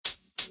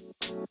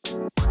All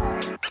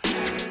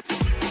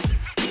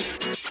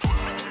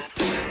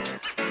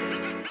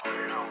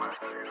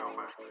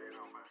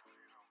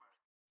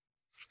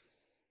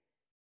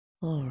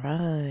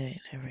right,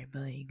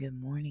 everybody, good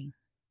morning.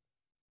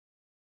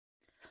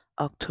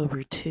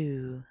 October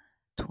 2,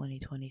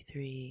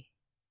 2023.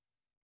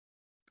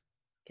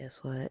 Guess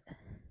what?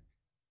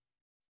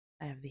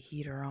 I have the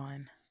heater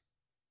on.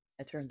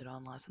 I turned it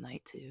on last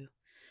night too.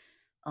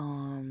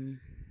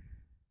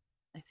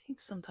 I think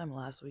sometime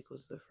last week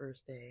was the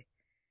first day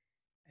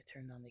I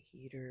turned on the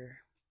heater.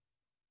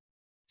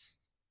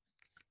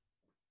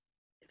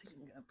 I think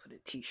I'm gonna put a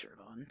t-shirt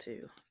on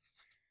too.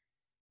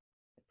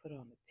 I put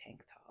on the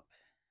tank top.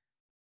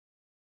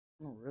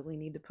 I don't really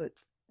need to put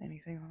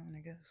anything on,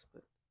 I guess,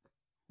 but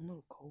I'm a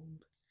little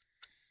cold.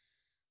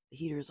 The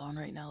heater's on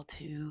right now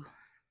too.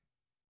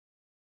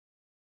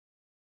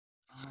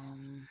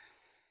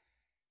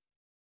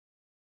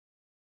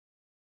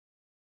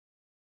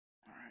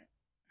 Alright.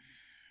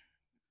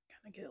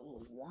 Kind of get a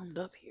little warmed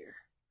up here.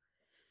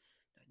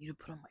 Do I need to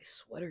put on my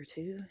sweater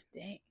too?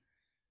 Dang.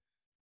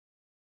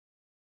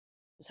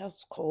 This house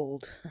is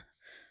cold.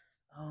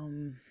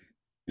 um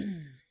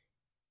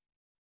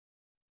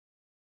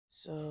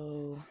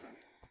so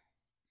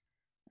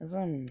as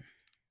I'm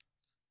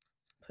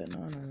putting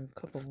on a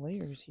couple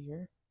layers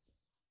here,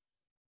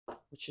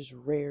 which is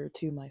rare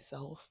to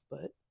myself,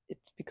 but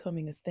it's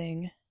becoming a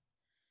thing.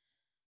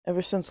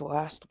 Ever since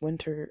last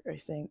winter, I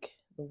think,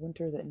 the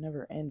winter that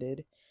never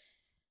ended,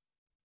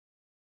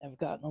 I've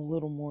gotten a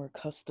little more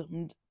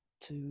accustomed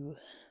to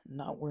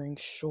not wearing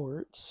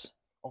shorts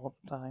all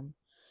the time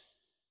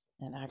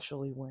and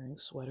actually wearing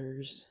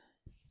sweaters.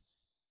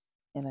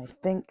 And I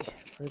think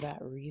for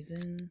that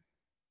reason,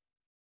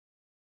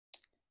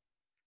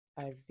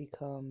 I've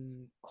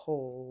become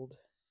cold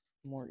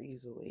more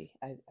easily.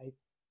 I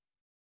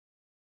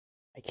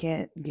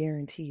can't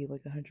guarantee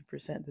like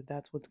 100% that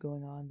that's what's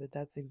going on, but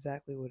that's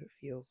exactly what it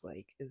feels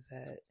like, is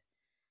that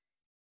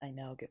I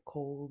now get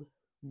cold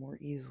more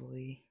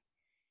easily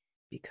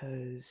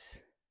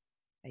because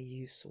I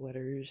use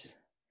sweaters,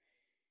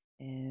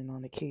 and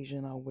on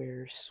occasion I'll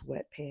wear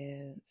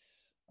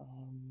sweatpants,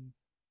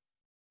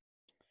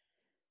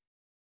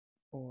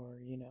 or,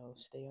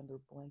 stay under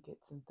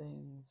blankets and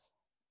things.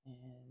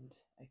 And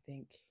I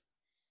think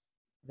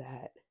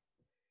that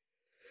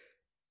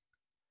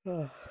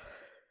uh,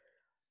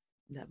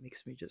 that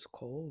makes me just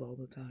cold all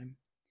the time.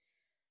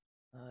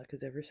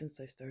 Because ever since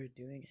I started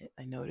doing it,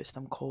 I noticed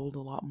I'm cold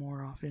a lot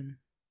more often.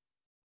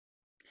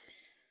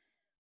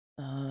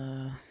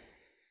 Uh,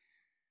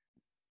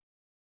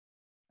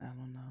 I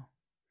don't know.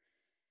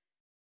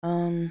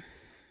 Um,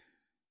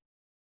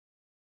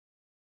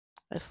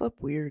 I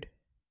slept weird.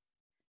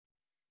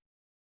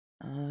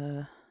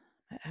 I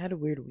had a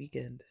weird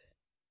weekend.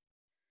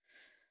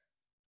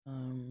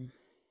 Um,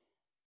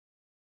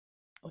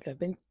 like I've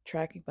been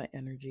tracking my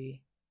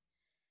energy,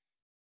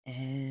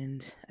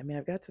 and I mean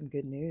I've got some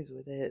good news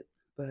with it,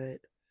 but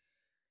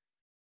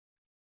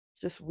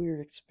just weird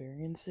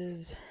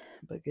experiences,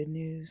 but good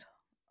news.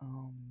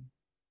 Um,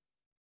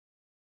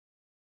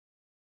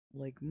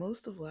 like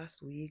most of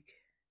last week,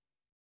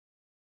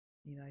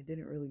 I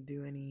didn't really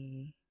do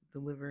any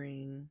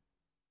delivering.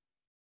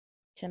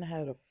 Kind of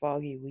had a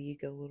foggy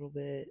week a little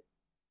bit,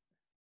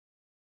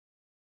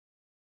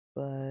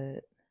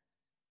 but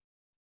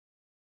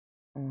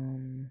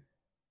um,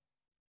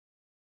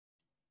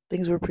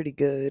 things were pretty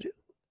good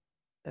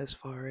as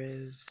far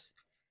as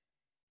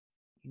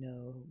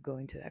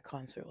going to that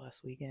concert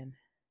last weekend.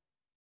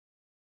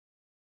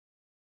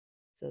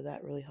 So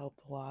that really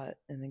helped a lot.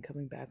 And then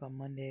coming back on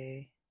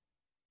Monday,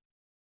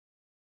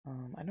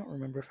 I don't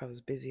remember if I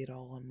was busy at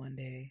all on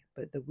Monday,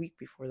 but the week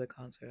before the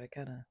concert, I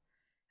kind of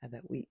had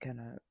that week kind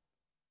of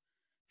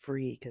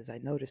free because I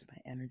noticed my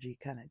energy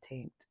kind of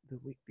tanked the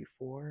week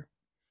before.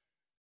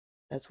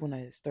 That's when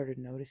I started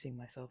noticing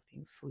myself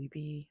being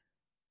sleepy,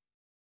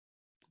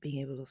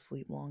 being able to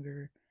sleep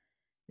longer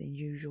than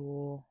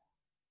usual,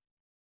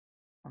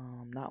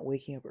 not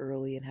waking up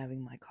early and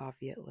having my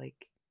coffee at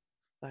like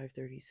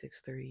 5:30,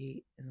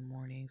 6:30 in the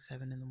morning,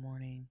 7 in the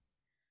morning.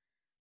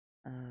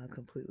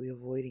 Completely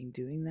avoiding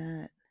doing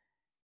that.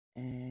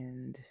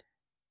 And,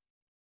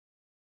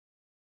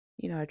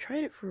 I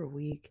tried it for a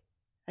week.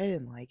 I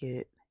didn't like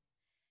it.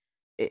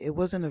 It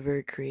wasn't a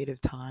very creative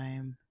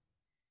time.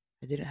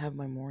 I didn't have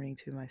my morning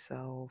to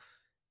myself.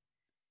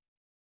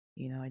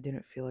 I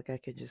didn't feel like I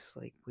could just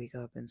like wake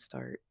up and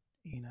start,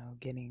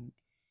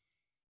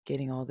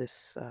 getting all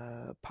this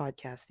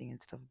podcasting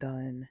and stuff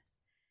done.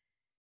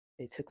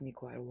 It took me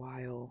quite a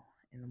while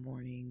in the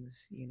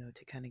mornings,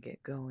 to kind of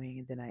get going.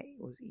 And then I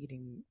was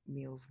eating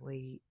meals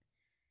late.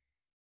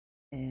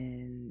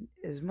 And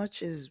as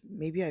much as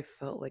maybe I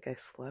felt like I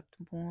slept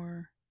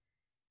more,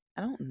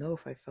 I don't know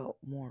if I felt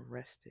more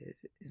rested,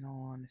 in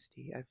all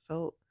honesty. I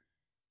felt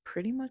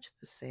pretty much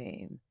the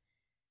same.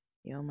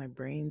 My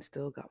brain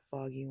still got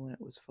foggy when it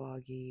was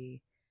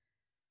foggy,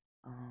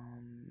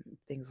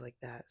 things like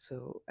that.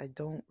 So I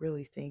don't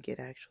really think it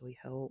actually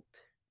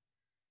helped.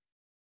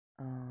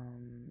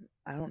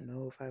 I don't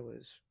know if I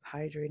was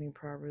hydrating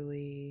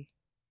properly.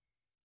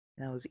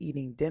 and I was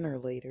eating dinner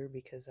later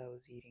because I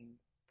was eating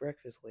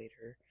breakfast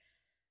later.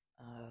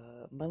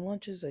 My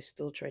lunches I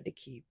still tried to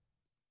keep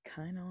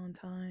kind of on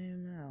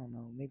time. I don't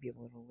know, maybe a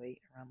little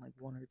late, around like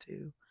 1 or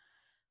 2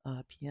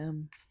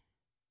 p.m.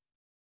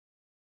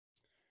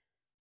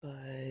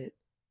 But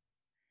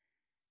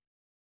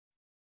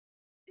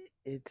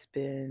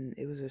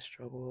it was a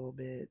struggle a little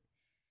bit,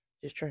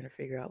 just trying to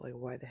figure out like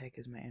why the heck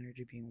is my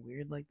energy being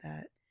weird like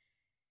that.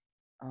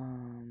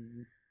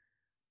 Um,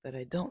 but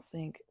I don't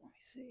think. Let me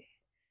see.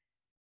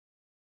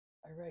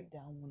 I write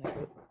down when I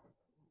go.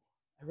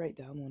 I write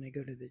down when I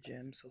go to the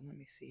gym. So let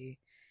me see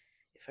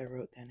if I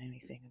wrote down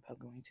anything about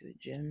going to the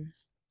gym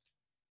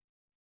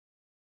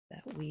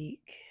that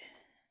week.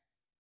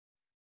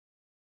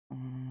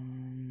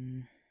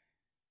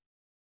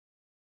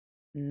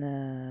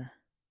 Nah.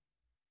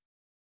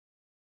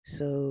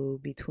 So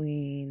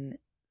between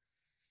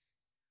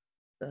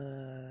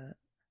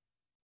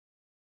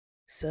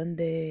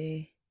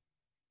Sunday,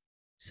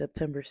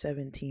 September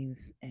 17th,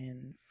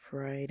 and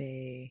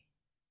Friday,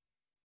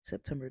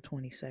 September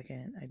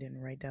 22nd, I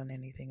didn't write down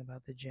anything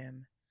about the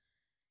gym.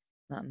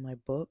 Not in my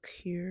book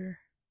here.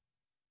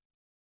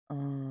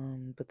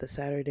 But the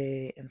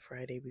Saturday and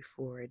Friday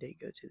before I did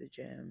go to the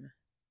gym.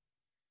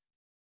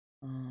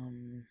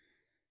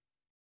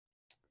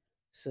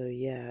 So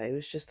yeah, it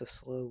was just a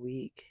slow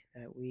week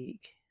that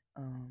week.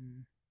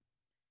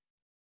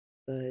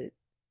 But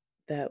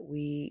that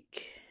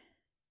week,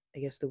 I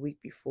guess the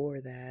week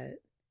before that,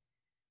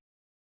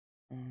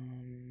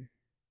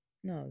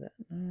 no, that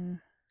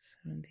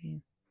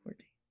 17, 14.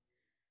 I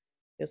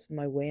guess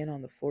my weigh in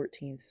on the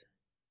 14th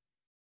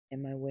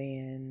and my weigh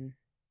in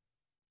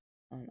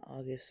on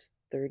August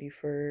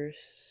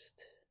 31st.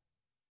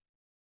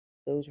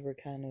 Those were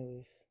kind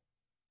of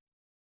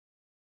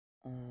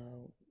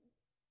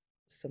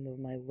some of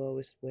my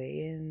lowest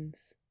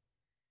weigh-ins,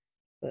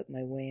 but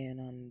my weigh-in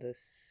on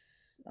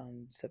this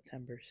on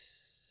September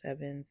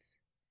 7th,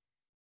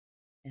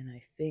 and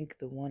I think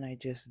the one I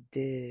just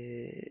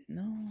did,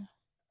 no,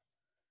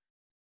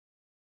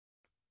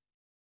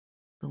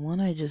 the one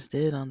I just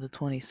did on the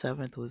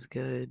 27th was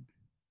good.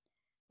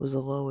 It was the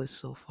lowest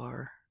so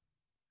far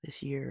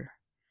this year.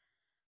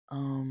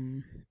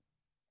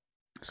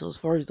 So as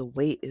far as the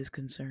weight is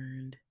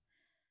concerned,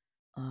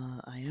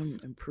 I am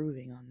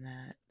improving on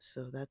that,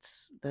 so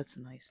that's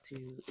nice to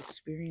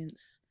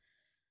experience.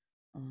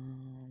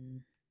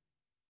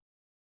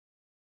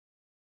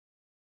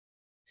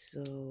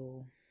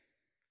 So,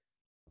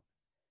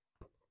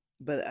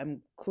 but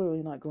I'm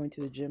clearly not going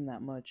to the gym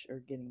that much or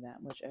getting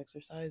that much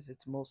exercise.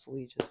 It's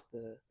mostly just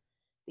the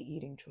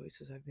eating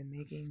choices I've been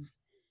making,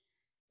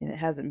 and it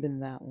hasn't been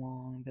that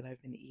long that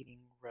I've been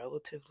eating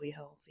relatively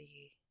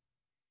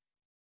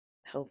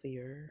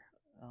healthier,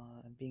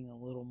 being a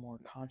little more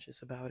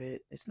conscious about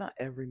it. It's not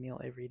every meal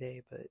every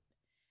day, but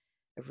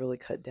I've really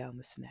cut down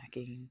the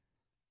snacking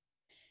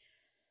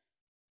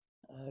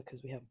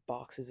because we have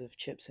boxes of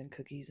chips and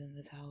cookies in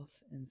this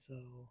house, and so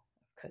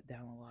I've cut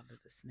down a lot of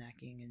the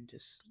snacking, and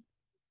just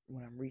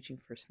when I'm reaching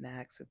for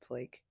snacks, it's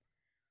like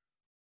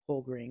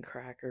whole grain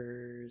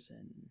crackers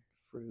and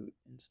fruit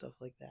and stuff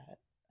like that.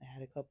 I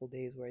had a couple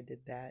days where I did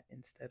that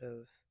instead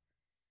of,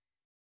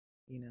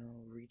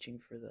 reaching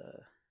for the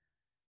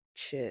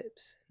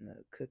chips and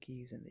the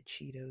cookies and the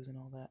Cheetos and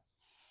all that.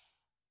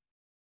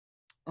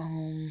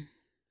 And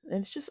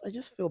it's just I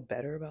just feel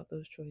better about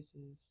those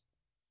choices.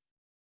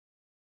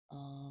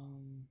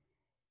 Um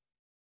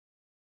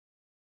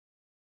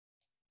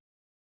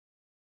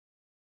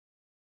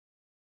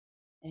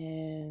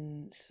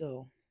and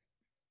so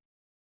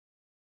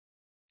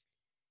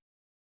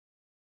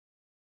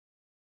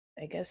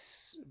I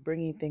guess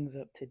bringing things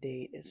up to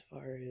date as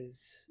far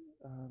as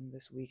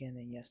this weekend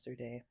and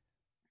yesterday,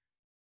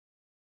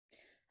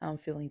 how I'm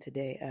feeling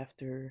today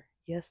after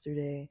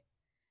yesterday.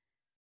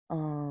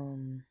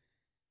 Um,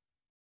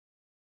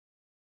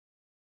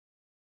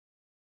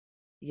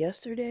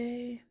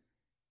 Yesterday,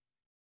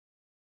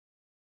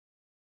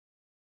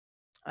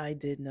 I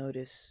did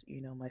notice,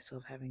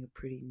 myself having a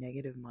pretty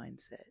negative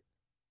mindset.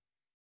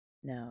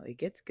 Now it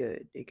gets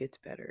good, it gets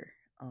better.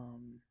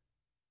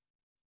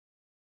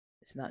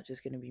 It's not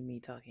just going to be me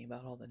talking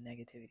about all the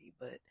negativity,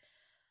 but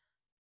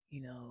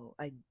you know,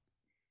 I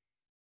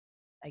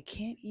I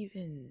can't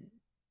even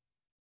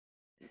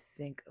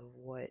think of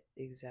what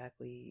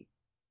exactly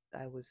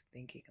I was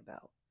thinking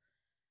about.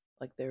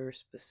 Like there were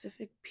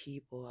specific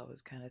people I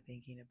was kind of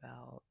thinking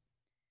about,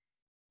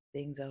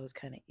 things I was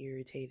kind of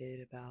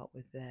irritated about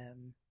with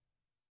them.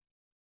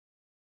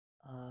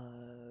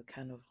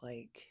 Kind of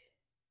like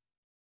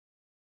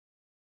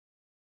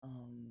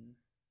um,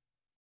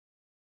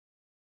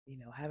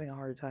 having a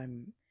hard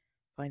time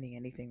finding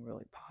anything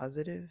really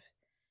positive,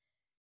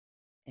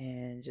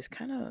 and just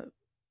kind of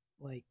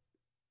like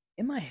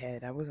in my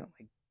head, I wasn't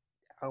like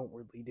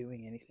outwardly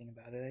doing anything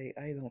about it.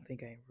 I don't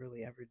think I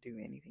really ever do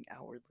anything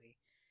outwardly,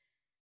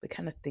 but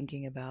kind of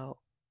thinking about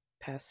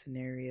past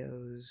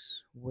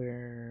scenarios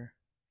where,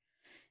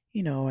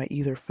 I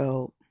either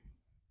felt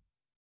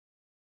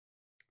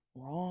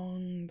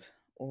wronged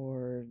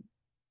or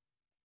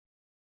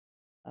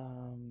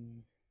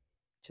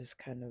just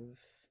kind of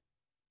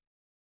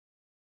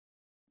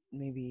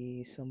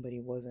maybe somebody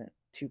wasn't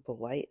too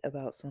polite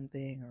about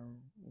something or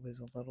was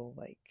a little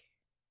like,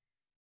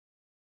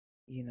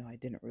 I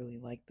didn't really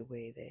like the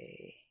way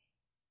they,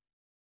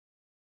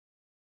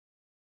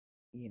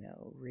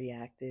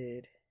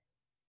 reacted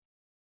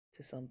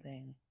to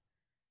something.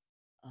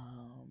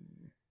 Um,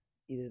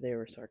 Either they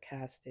were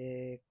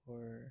sarcastic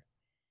or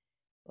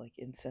like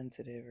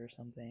insensitive or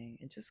something,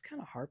 and just kind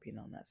of harping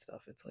on that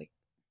stuff. It's like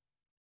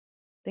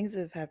things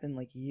that have happened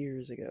like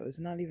years ago. It's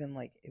not even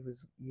like it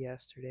was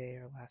yesterday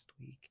or last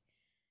week.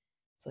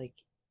 It's like,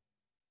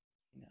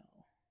 you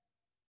know,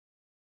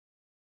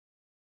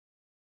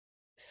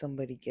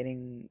 somebody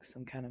getting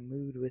some kind of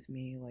mood with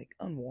me, like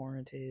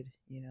unwarranted.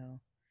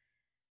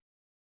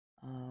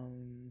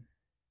 Um,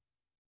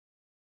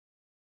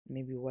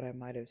 Maybe what I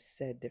might have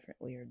said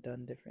differently or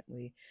done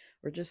differently,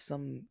 or just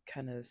some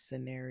kind of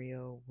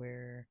scenario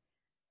where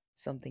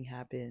something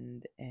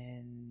happened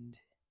and,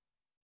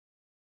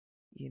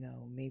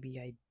 maybe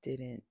I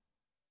didn't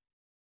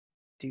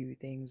do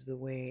things the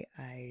way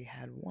I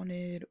had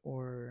wanted,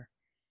 or,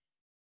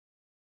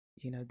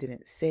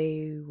 didn't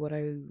say what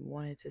I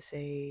wanted to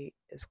say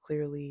as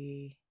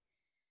clearly,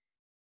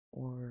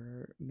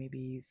 or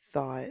maybe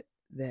thought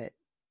that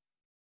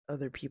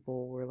other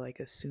people were like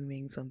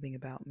assuming something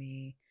about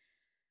me.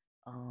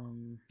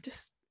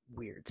 Just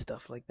weird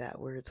stuff like that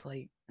where it's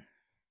like,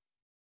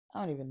 I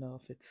don't even know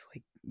if it's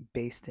like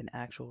based in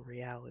actual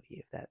reality,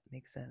 if that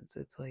makes sense.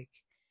 It's like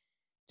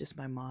just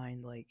my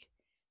mind like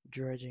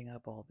dredging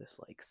up all this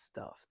like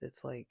stuff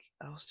that's like,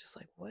 I was just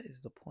like, what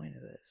is the point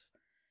of this?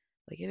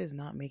 Like, it is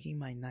not making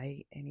my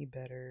night any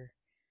better.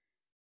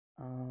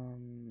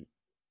 Um,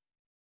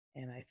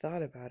 and I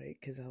thought about it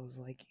because I was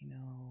like,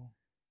 I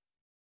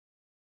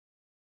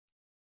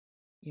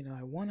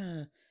want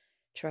to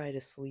try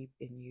to sleep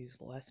and use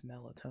less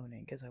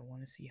melatonin because I want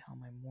to see how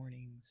my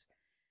mornings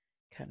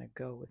kind of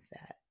go with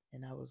that.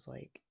 And I was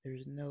like,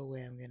 there's no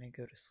way I'm going to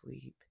go to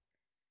sleep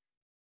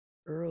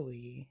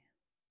early,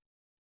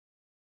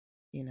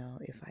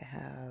 if I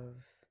have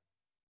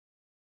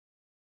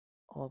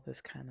all this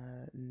kind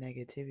of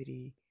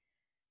negativity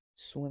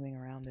swimming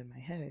around in my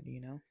head.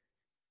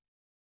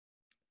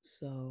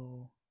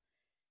 So,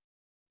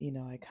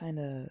 I kind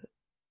of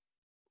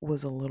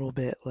was a little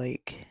bit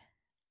like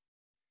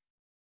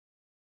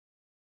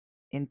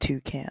in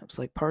two camps.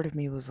 Like part of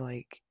me was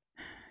like,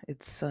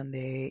 it's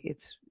Sunday.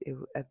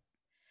 At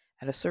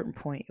a certain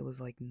point it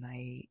was like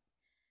night.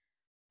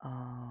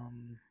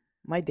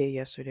 My day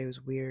yesterday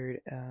was weird.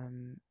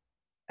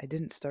 I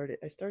didn't start it.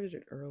 I started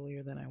it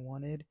earlier than I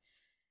wanted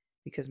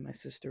because my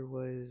sister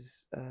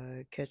was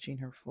catching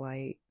her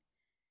flight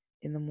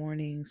in the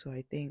morning. So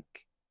I think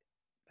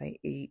by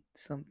 8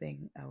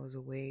 something I was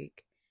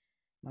awake.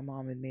 My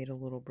mom had made a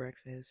little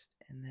breakfast,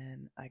 and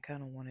then I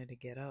kind of wanted to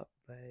get up,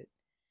 but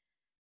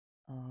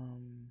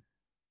um,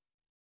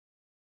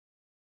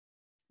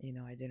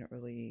 I didn't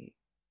really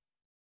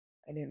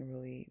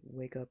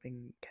wake up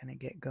and kind of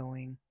get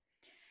going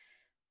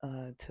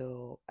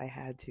till I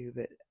had to,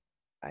 but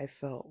I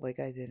felt like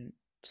I didn't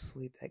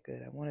sleep that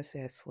good. I want to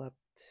say I slept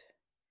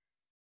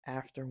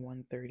after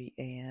 1:30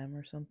 a.m.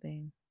 or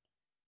something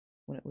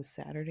when it was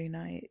Saturday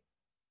night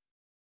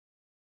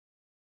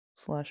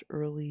slash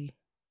early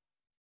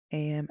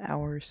a.m.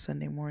 hours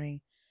Sunday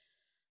morning.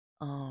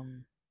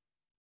 Um,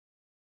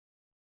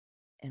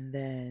 and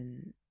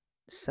then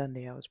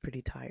Sunday I was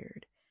pretty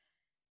tired.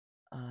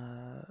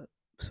 Uh,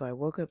 so I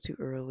woke up too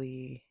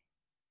early.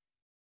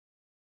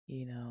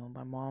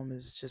 My mom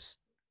is just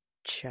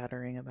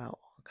chattering about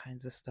all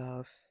kinds of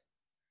stuff.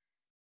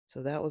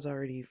 So that was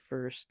already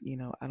first.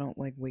 I don't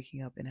like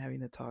waking up and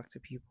having to talk to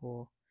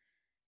people.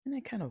 And I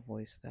kind of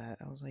voiced that.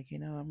 I was like,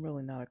 I'm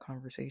really not a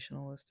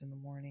conversationalist in the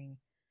morning.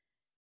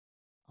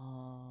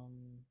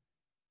 Um,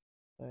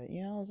 but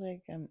I was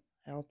like,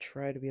 I'll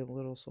try to be a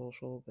little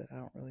social, but I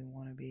don't really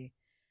want to be.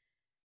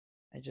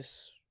 I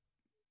just,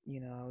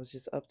 I was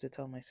just up to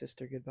tell my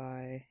sister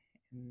goodbye,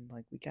 and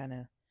like we kind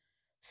of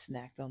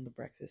snacked on the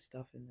breakfast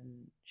stuff, and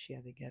then she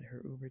had to get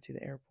her Uber to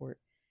the airport,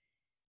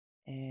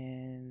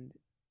 and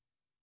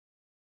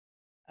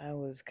I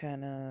was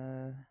kind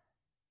of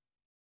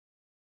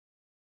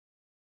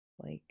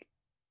like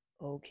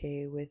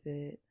okay with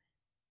it,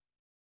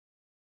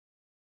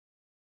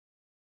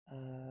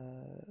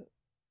 uh,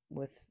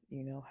 with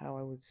how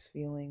I was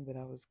feeling, but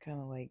I was kind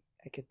of like,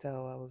 I could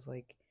tell I was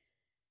like,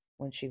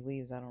 when she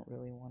leaves, I don't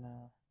really want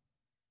to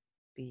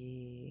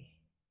be,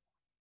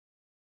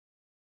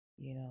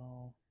 you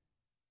know,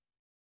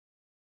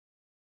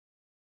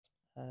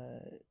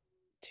 uh,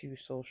 too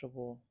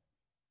sociable.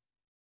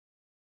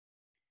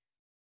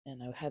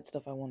 And I had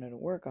stuff I wanted to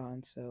work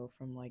on, so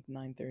from like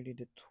 9:30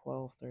 to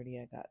 12:30,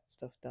 I got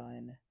stuff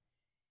done.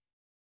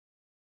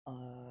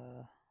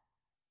 Uh,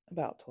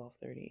 about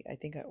 12:30. I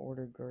think I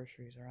ordered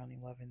groceries around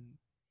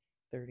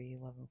 11:30,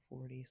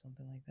 11:40,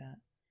 something like that.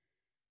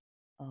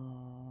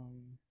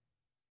 Um,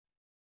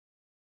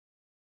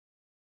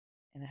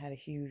 and I had a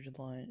huge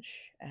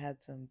lunch. I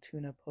had some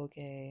tuna poke,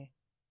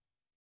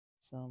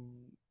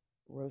 some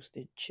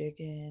roasted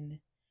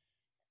chicken,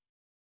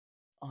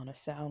 on a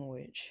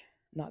sandwich.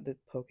 Not the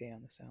poke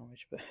on the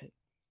sandwich, but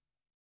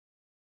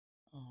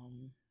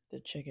um, the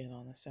chicken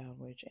on the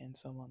sandwich and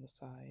some on the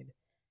side.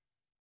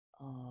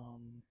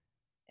 Um,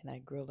 and I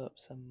grilled up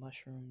some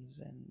mushrooms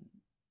and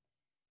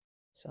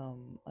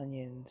some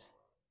onions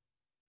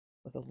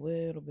with a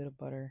little bit of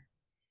butter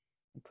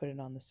and put it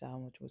on the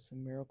sandwich with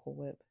some Miracle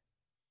Whip.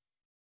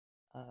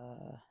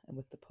 And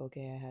with the poke,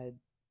 I had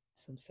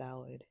some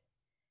salad.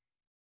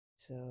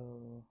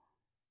 So,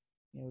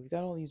 we've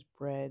got all these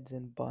breads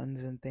and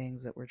buns and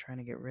things that we're trying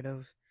to get rid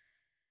of.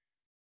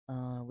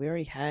 We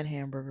already had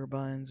hamburger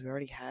buns. We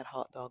already had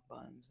hot dog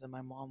buns. Then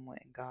my mom went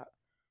and got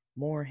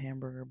more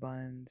hamburger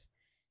buns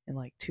and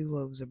like 2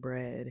 loaves of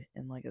bread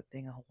and like a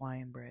thing of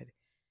Hawaiian bread.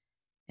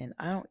 And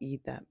I don't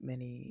eat that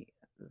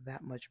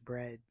much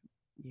bread.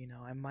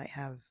 I might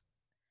have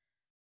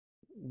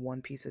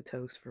one piece of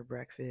toast for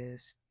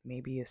breakfast,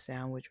 maybe a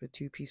sandwich with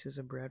 2 pieces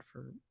of bread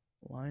for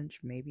lunch,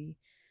 maybe,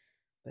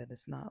 but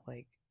it's not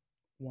like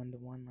 1 to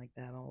 1 like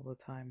that all the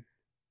time.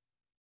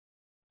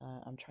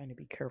 I'm trying to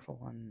be careful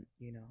on,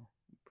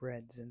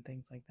 breads and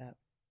things like that.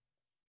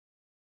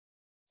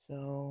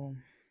 So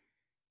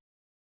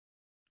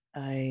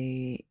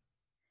I,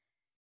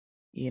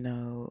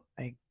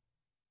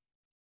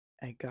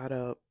 I got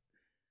up,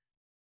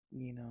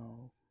 you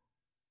know,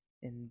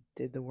 and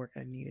did the work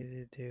I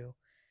needed to do.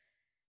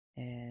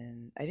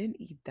 And I didn't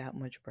eat that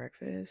much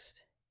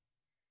breakfast.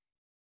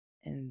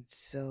 And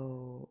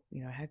so,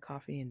 I had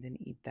coffee and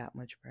didn't eat that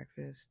much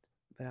breakfast.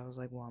 But I was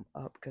like, well,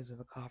 I'm up because of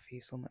the coffee.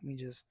 So let me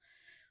just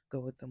go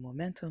with the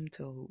momentum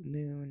till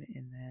noon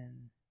and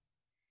then,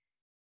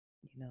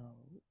 you know,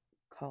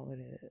 call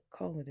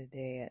it a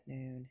day at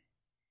noon.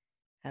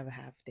 Have a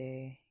half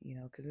day,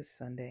 because it's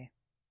Sunday.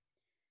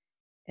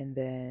 And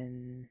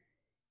then,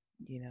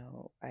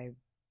 I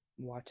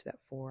watched that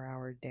 4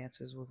 hour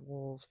Dances with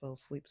Wolves, fell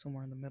asleep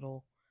somewhere in the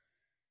middle.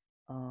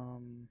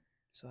 Um,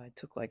 so I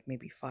took like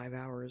maybe 5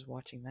 hours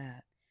watching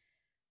that.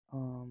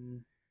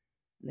 Um,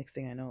 Next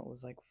thing I know, it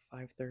was like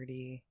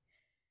 5:30.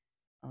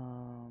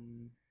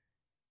 Um,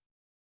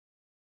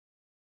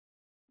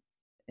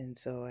 and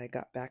so I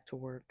got back to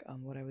work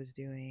on what I was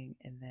doing,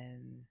 and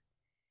then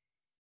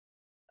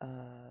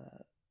uh,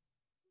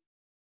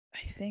 I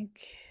think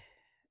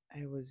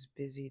I was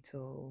busy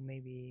till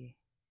maybe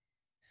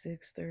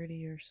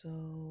 6:30 or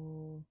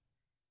so,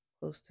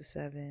 close to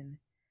 7.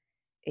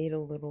 Ate a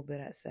little bit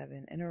at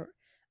 7, and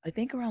I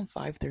think around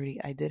 5:30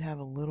 I did have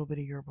a little bit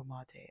of yerba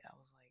mate. I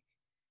was like,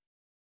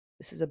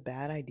 this is a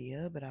bad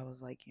idea, but I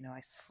was like,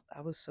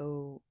 I was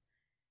so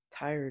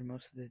tired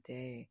most of the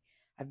day.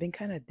 I've been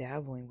kind of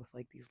dabbling with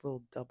like these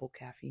little double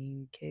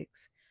caffeine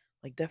kicks,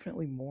 like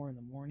definitely more in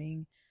the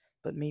morning,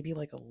 but maybe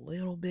like a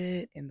little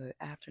bit in the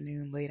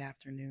afternoon, late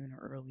afternoon,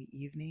 or early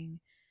evening.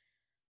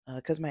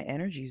 Because my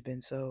energy's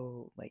been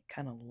so like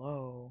kind of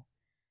low.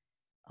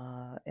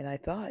 And I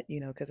thought,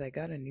 because I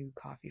got a new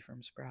coffee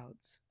from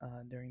Sprouts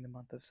during the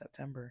month of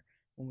September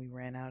when we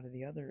ran out of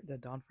the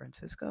Don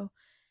Francisco.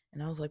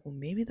 And I was like, well,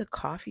 maybe the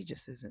coffee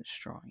just isn't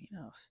strong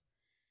enough,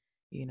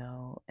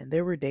 And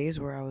there were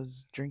days where I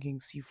was drinking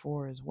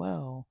C4 as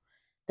well.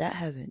 That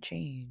hasn't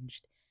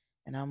changed.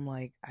 And I'm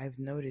like, I've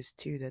noticed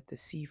too that the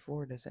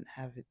C4 doesn't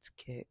have its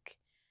kick.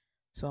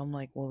 So I'm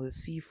like, well, the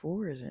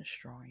C4 isn't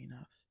strong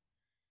enough.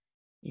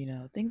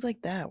 Things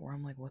like that where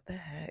I'm like, what the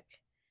heck?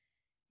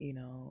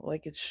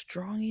 Like it's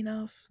strong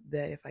enough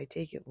that if I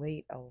take it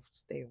late, I'll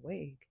stay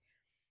awake.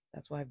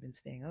 That's why I've been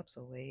staying up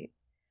so late.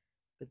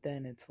 But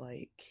then it's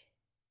like,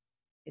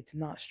 it's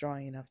not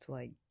strong enough to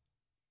like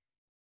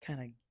kind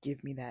of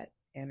give me that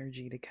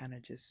energy to kind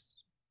of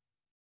just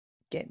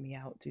get me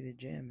out to the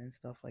gym and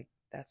stuff. Like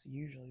that's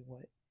usually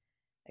what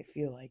I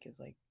feel like is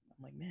like,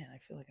 I'm like, man, I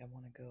feel like I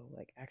want to go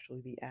like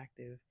actually be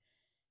active.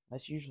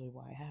 That's usually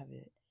why I have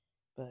it.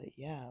 But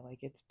yeah, like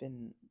it's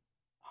been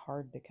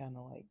hard to kind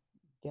of like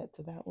get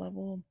to that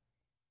level.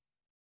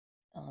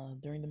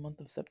 During the month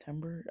of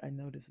September, I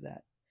noticed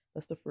that.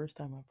 That's the first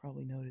time I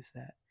probably noticed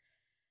that.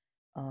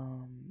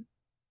 Um,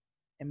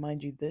 and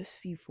mind you,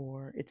 this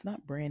C4, it's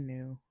not brand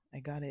new. I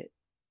got it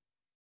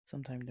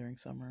sometime during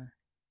summer.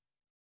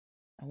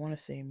 I want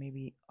to say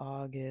maybe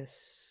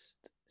August,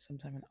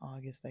 sometime in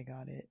August, I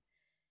got it.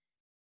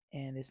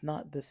 And it's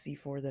not the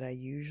C4 that I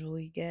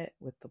usually get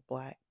with the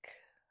black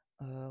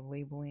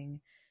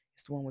labeling,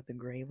 it's the one with the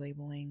gray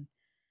labeling.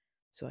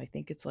 So I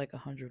think it's like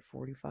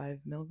 145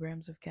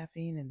 milligrams of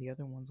caffeine, and the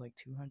other one's like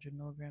 200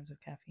 milligrams of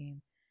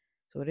caffeine.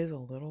 So it is a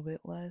little bit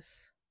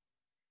less.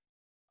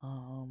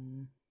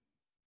 Um,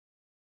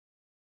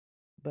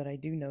 but I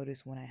do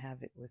notice when I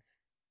have it with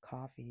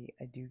coffee,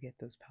 I do get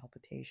those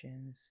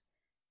palpitations,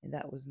 and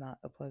that was not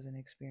a pleasant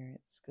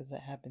experience because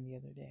that happened the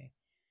other day.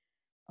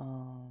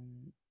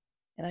 Um,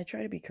 and I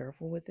try to be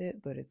careful with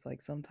it, but it's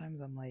like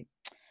sometimes I'm like,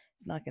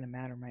 it's not gonna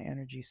matter. My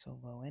energy's so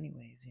low,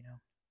 anyways.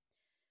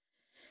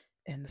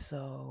 And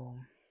so,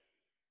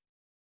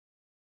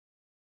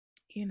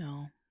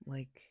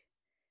 like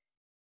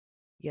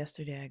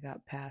yesterday, I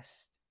got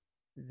past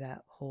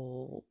that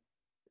whole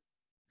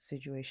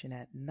situation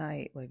at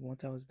night. Like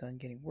once I was done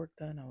getting work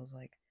done, I was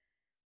like,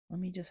 let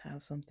me just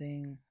have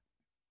something.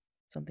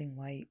 something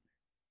light.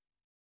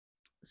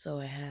 So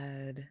I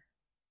had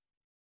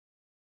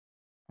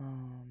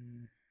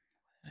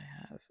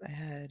what did I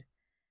have?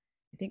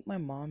 I think my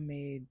mom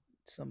made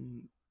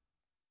some,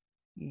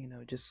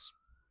 just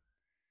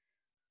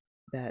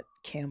that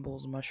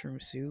Campbell's mushroom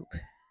soup.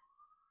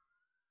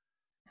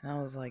 And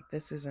I was like,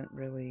 this isn't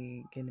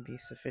really going to be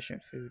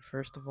sufficient food.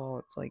 First of all,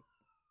 it's like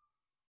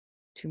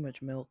too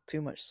much milk,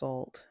 too much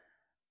salt.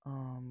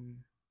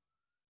 Um,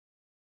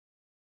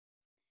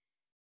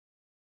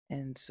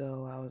 and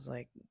so I was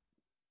like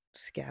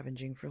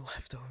scavenging for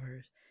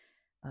leftovers.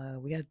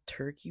 We had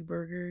turkey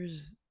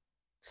burgers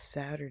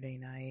Saturday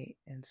night,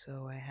 and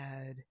so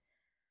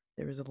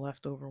there was a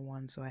leftover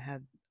one, so I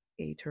had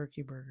a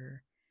turkey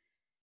burger,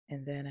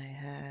 and then I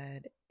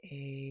had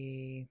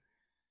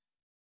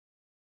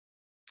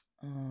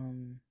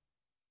um,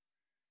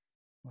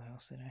 what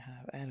else did I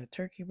have? I had a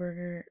turkey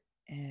burger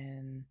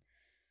and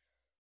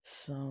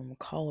some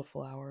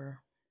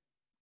cauliflower,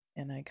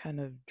 and I kind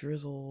of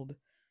drizzled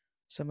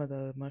some of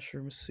the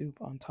mushroom soup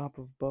on top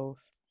of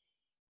both.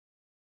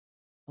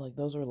 Like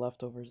those are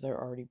leftovers;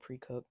 they're already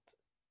pre-cooked.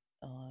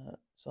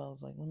 So I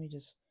was like, let me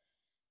just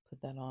put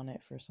that on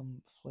it for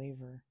some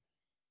flavor.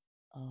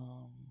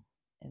 Um,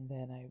 and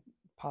then I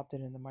popped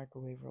it in the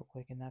microwave real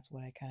quick, and that's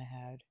what I kind of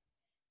had.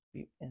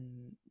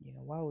 And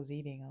while I was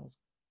eating, I was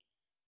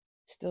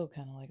still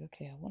kind of like,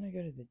 okay, I want to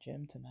go to the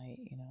gym tonight.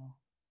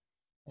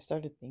 I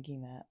started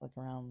thinking that like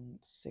around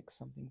 6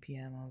 something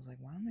p.m. I was like,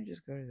 why don't I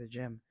just go to the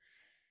gym?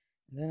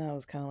 And then I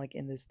was kind of like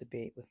in this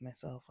debate with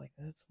myself, like,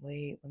 that's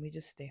late. Let me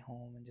just stay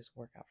home and just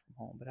work out from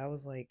home. But I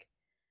was like,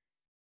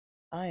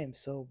 I am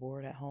so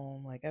bored at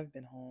home. Like, I've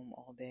been home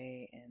all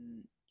day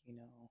and,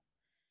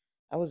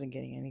 I wasn't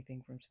getting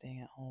anything from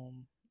staying at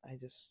home. I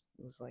just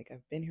was like,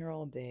 I've been here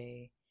all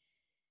day.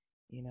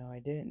 I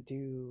didn't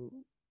do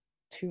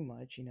too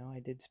much. I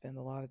did spend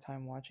a lot of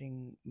time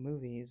watching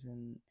movies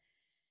and,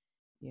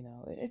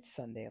 it's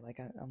Sunday. Like,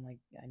 I'm like,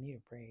 I need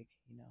a break,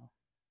 and,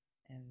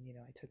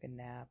 I took a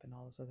nap and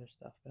all this other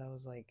stuff. But I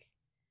was like,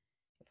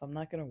 if I'm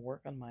not going to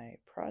work on my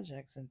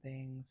projects and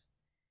things,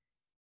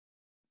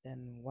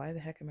 then why the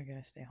heck am I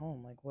going to stay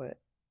home? Like, what?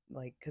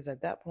 Like, because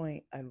at that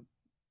point, I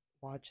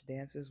watched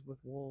Dances with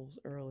Wolves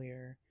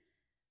earlier.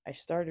 I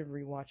started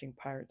rewatching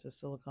Pirates of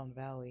Silicon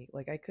Valley.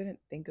 Like, I couldn't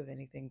think of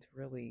anything to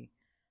really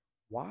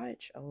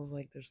watch. I was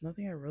like, there's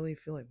nothing I really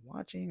feel like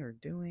watching or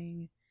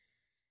doing.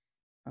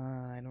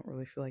 I don't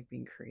really feel like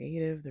being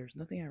creative. There's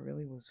nothing I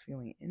really was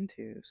feeling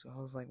into. So I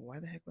was like, why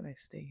the heck would I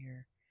stay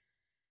here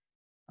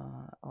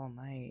all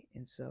night?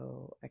 And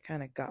so I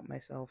kind of got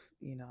myself,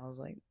 I was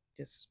like,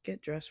 just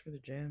get dressed for the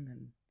gym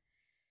and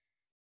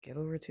get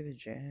over to the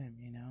gym.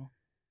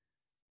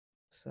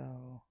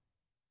 So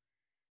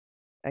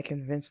I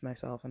convinced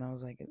myself, and I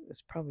was like,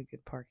 it's probably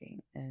good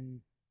parking.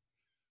 And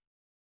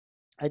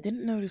I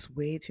didn't notice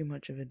way too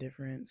much of a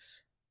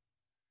difference,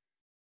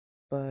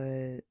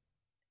 but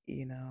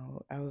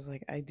I was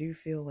like, I do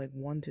feel like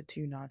 1 to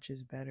 2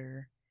 notches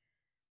better,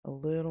 a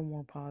little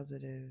more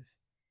positive,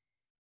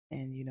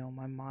 and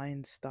my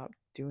mind stopped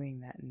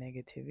doing that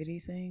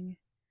negativity thing.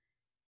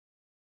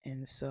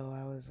 And so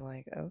I was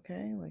like,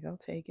 okay, like I'll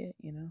take it,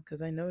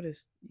 because I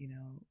noticed,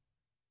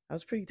 I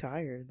was pretty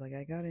tired. Like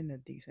I got in a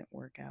decent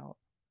workout.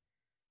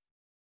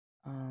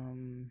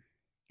 Um,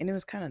 and it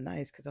was kind of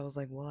nice because I was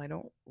like, well, I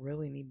don't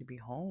really need to be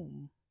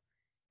home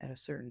at a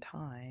certain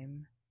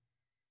time.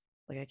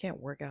 Like I can't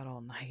work out all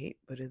night,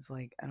 but it's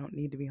like I don't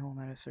need to be home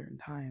at a certain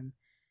time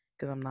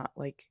because I'm not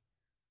like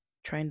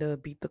trying to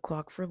beat the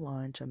clock for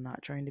lunch. I'm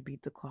not trying to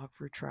beat the clock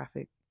for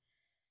traffic.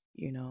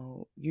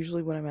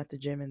 Usually when I'm at the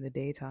gym in the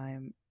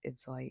daytime,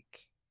 it's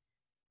like,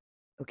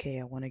 okay,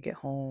 I want to get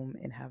home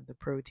and have the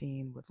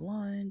protein with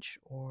lunch,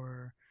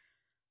 or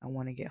I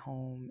want to get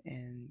home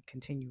and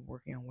continue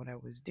working on what I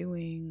was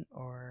doing,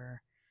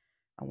 or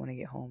I want to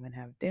get home and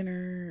have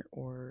dinner,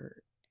 or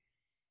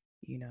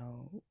you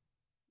know,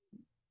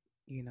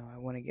 I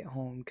want to get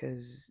home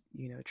because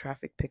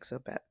traffic picks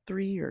up at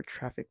 3 or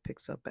traffic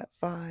picks up at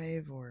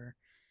 5, or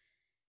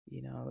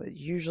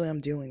usually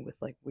I'm dealing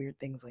with like weird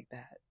things like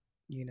that,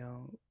 you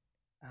know,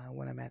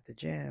 when I'm at the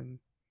gym.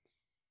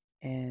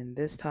 And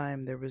this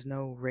time there was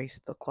no race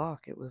the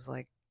clock. It was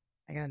like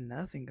I got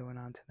nothing going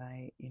on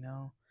tonight.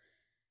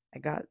 I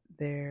got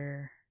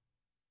there.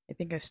 I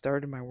think I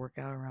started my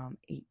workout around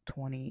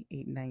 8:20,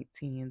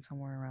 8:19,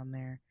 somewhere around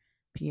there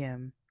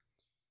p.m.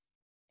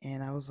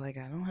 And I was like,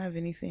 I don't have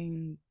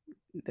anything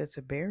that's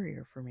a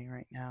barrier for me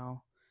right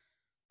now.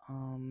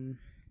 Um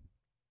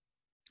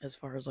as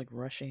far as like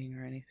rushing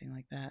or anything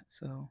like that.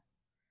 So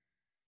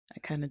I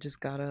kind of just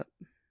got up,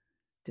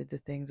 did the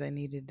things I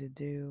needed to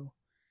do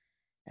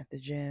at the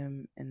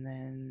gym, and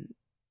then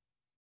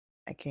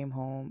I came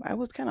home. I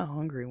was kind of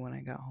hungry when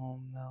I got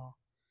home though.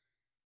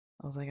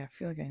 I was like, I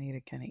feel like I need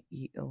to kind of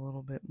eat a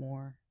little bit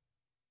more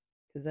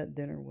because that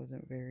dinner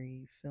wasn't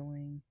very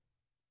filling.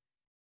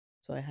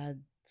 So I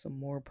had some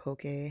more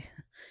poke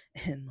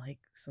and like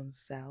some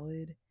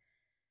salad.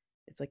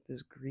 It's like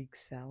this Greek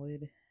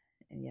salad.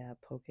 And yeah,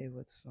 poke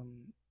with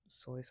some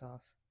soy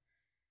sauce.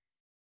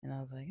 And I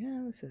was like,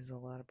 yeah, this is a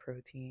lot of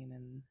protein.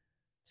 And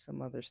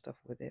some other stuff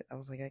with it. I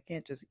was like, I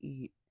can't just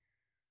eat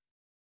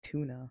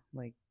tuna,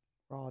 like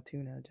raw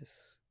tuna.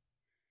 Just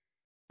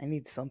I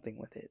need something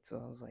with it. So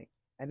I was like,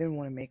 I didn't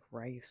want to make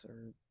rice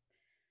or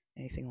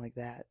anything like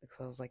that because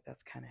I was like,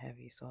 that's kind of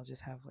heavy. So I'll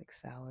just have like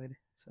salad.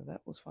 So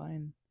that was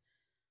fine.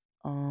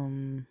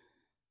 Um,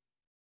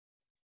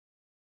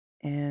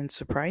 and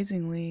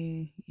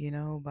surprisingly,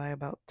 by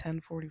about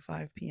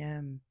 10:45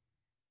 p.m.,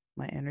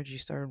 my energy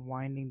started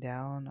winding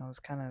down. I was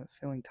kind of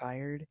feeling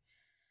tired.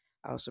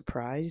 I was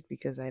surprised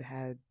because I'd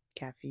had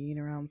caffeine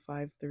around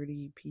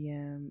 5:30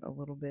 p.m., a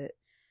little bit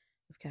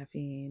of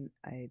caffeine.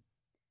 I'd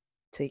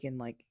taken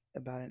like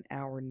about an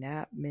hour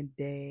nap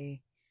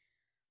midday.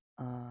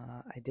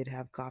 I did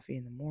have coffee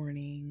in the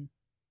morning.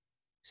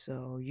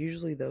 So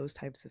usually those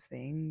types of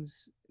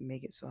things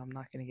make it so I'm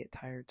not going to get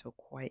tired till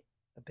quite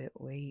a bit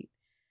late.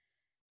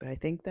 But I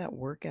think that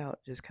workout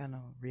just kind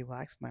of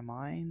relaxed my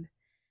mind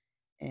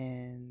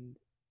and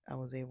I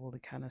was able to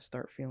kind of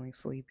start feeling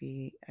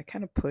sleepy. I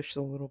kind of pushed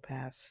a little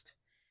past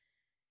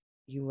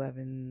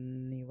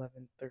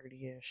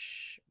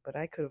 11:30ish, but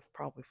I could have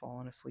probably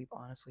fallen asleep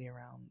honestly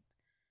around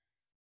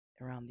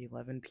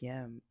 11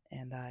 p.m.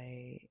 and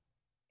I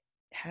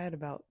had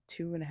about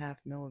 2.5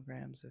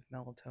 milligrams of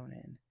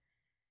melatonin.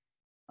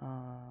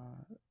 Uh,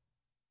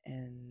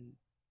 and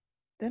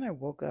then I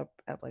woke up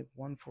at like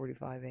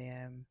 1:45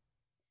 a.m.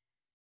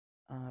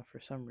 For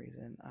some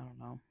reason. I don't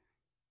know.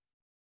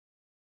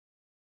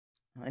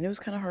 And it was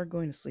kind of hard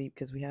going to sleep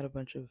because we had a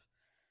bunch of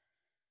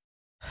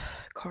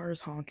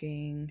cars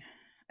honking.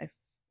 I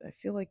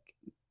feel like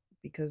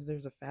because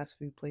there's a fast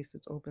food place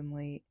that's open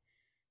late,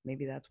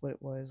 maybe that's what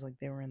it was. Like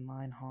they were in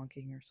line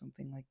honking or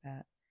something like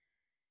that.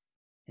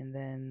 And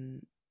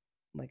then,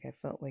 like, I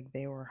felt like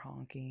they were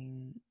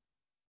honking.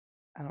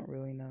 I don't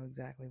really know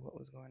exactly what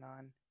was going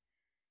on.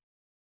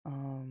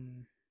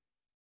 Um,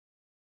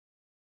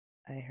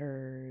 I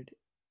heard,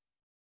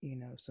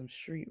 some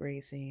street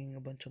racing, a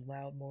bunch of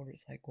loud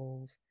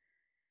motorcycles.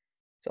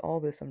 So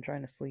all this, I'm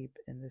trying to sleep,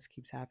 and this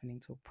keeps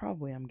happening. So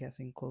probably, I'm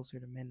guessing closer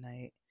to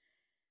midnight.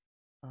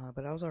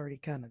 But I was already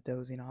kind of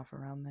dozing off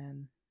around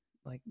then,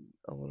 like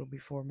a little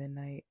before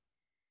midnight,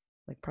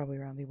 like probably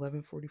around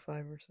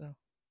 11:45 or so.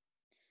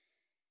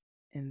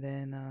 And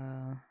then,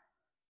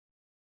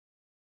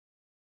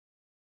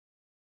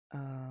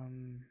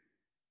 um,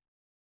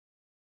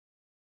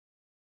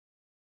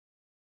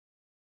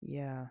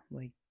 yeah,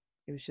 like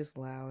it was just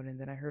loud. And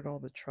then I heard all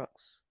the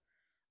trucks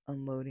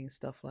unloading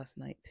stuff last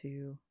night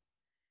too.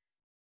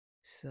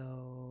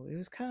 So it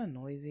was kind of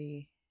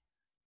noisy,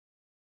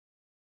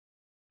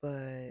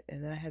 but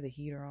and then I had the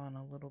heater on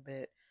a little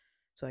bit,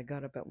 so I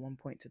got up at one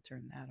point to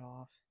turn that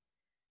off.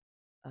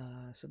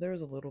 So there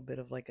was a little bit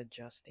of like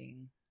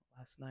adjusting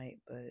last night,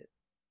 but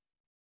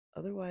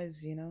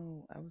otherwise,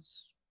 I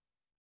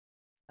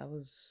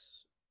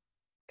was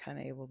kind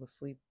of able to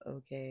sleep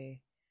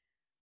okay.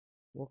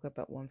 Woke up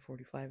at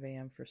 1:45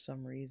 a.m. for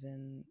some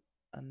reason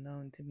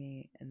unknown to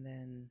me, and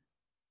then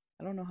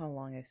I don't know how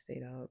long I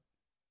stayed up,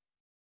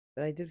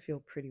 but I did feel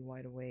pretty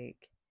wide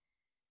awake,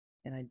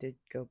 and I did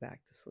go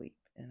back to sleep,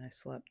 and I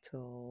slept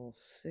till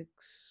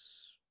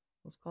 6,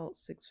 let's call it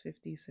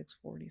 6:50,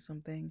 6:40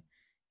 something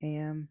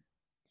a.m.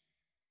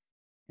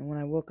 And when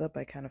I woke up,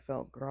 I kind of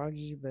felt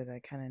groggy, but I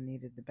kind of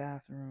needed the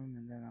bathroom.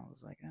 And then I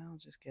was like, I'll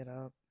just get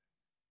up.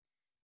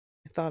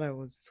 I thought I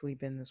would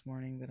sleep in this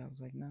morning, but I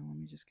was like, no, let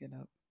me just get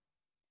up.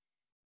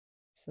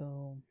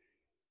 So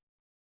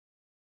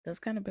that's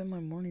kind of been my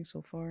morning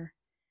so far.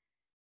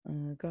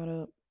 Got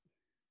up,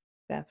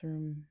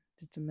 bathroom,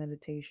 did some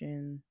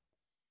meditation,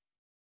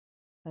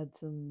 had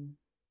some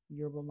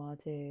yerba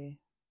mate.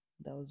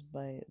 That was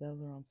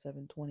around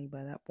 7:20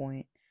 by that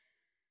point.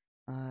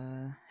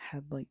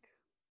 Had like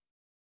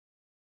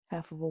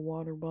half of a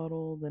water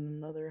bottle, then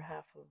another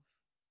half of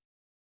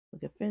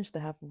like I finished the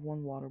half of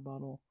one water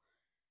bottle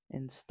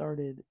and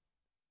started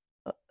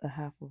a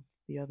half of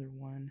the other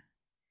one.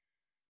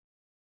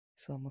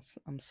 So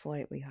I'm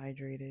slightly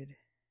hydrated.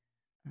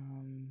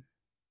 Um,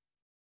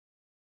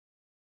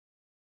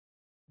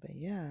 but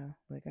yeah,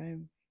 like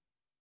um,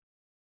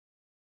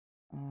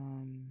 I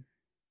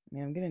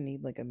mean, I'm gonna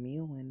need like a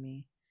meal in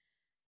me.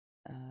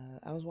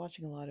 I was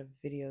watching a lot of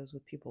videos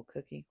with people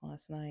cooking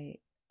last night.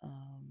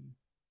 Um,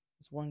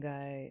 this one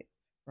guy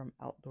from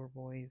Outdoor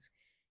Boys,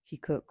 he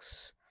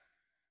cooks.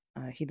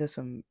 He does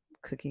some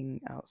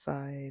cooking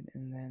outside,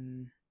 and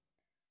then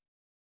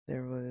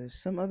there was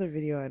some other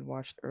video I'd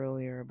watched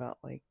earlier about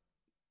like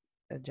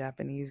a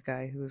Japanese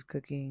guy who was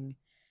cooking,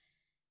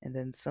 and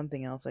then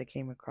something else I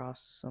came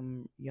across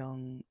some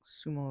young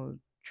sumo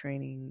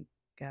training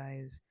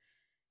guys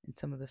and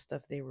some of the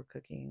stuff they were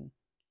cooking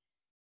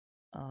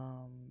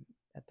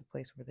at the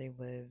place where they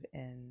live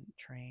and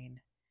train.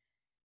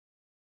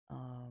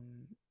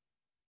 Um,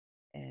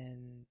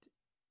 and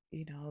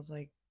I was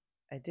like,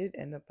 I did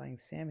end up buying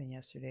salmon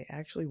yesterday. I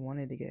actually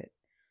wanted to get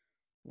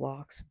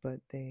lox, but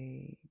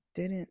they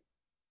didn't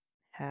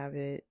have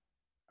it.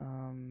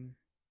 Um,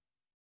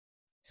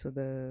 so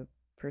the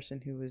person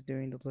who was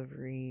doing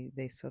delivery,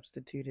 they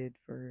substituted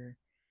for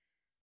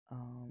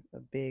a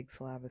big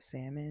slab of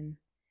salmon.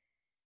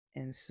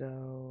 And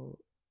so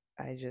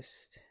I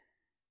just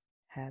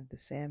had the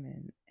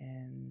salmon,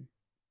 and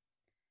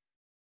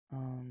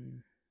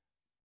um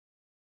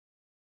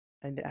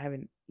I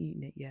haven't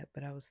eaten it yet,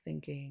 but I was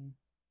thinking,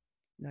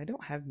 I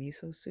don't have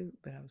miso soup,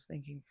 but I was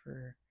thinking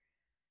for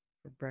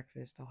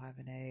breakfast I'll have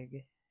an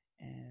egg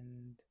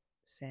and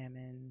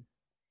salmon,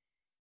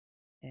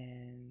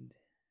 and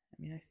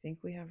I mean I think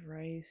we have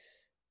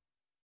rice,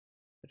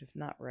 but if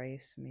not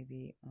rice,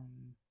 maybe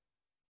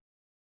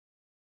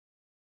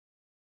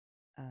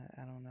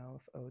I don't know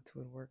if oats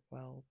would work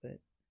well, but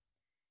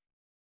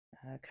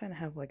I kind of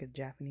have like a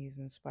Japanese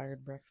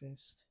inspired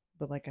breakfast.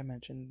 But like I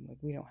mentioned, like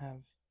we don't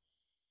have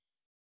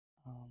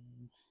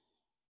um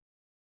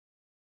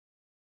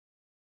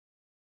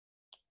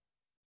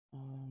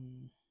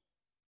um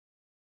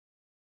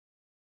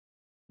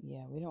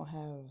yeah, we don't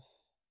have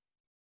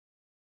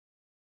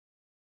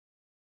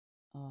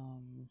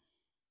um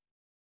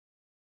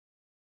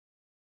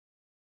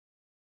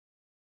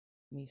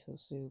miso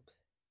soup.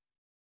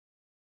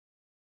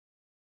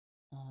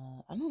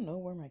 I don't know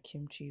where my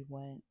kimchi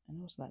went. I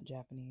know it's not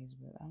Japanese,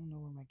 but I don't know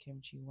where my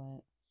kimchi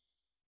went.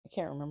 I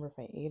can't remember if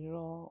I ate it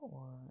all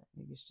or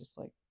maybe it's just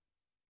like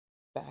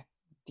back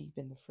deep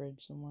in the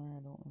fridge somewhere.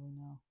 I don't really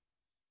know.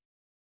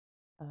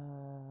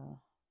 Uh,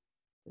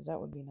 'Cause that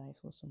would be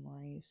nice with some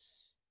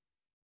rice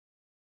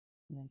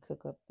and then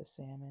cook up the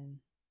salmon.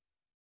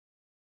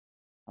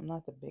 I'm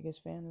not the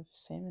biggest fan of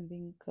salmon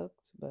being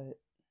cooked, but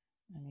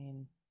I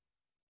mean,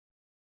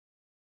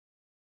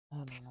 I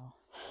don't know.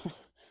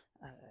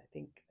 I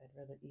think I'd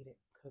rather eat it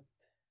cooked,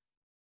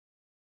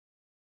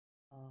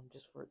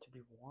 just for it to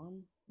be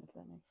warm, if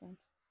that makes sense.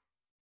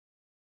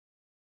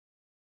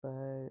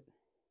 But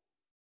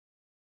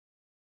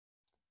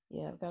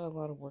yeah, I've got a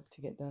lot of work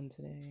to get done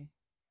today.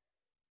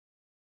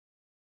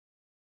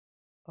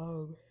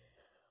 Um,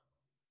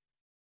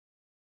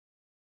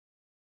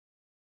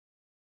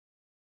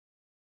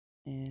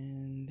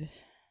 and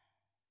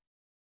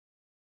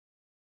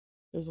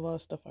there's a lot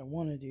of stuff I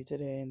want to do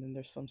today, and then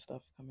there's some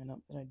stuff coming up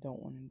that I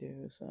don't want to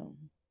do. So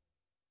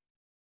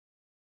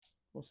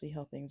we'll see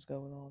how things go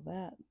with all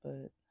that.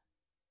 But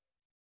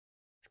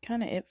it's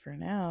kind of it for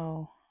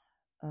now.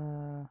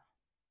 Uh,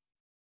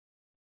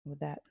 with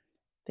that,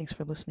 thanks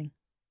for listening.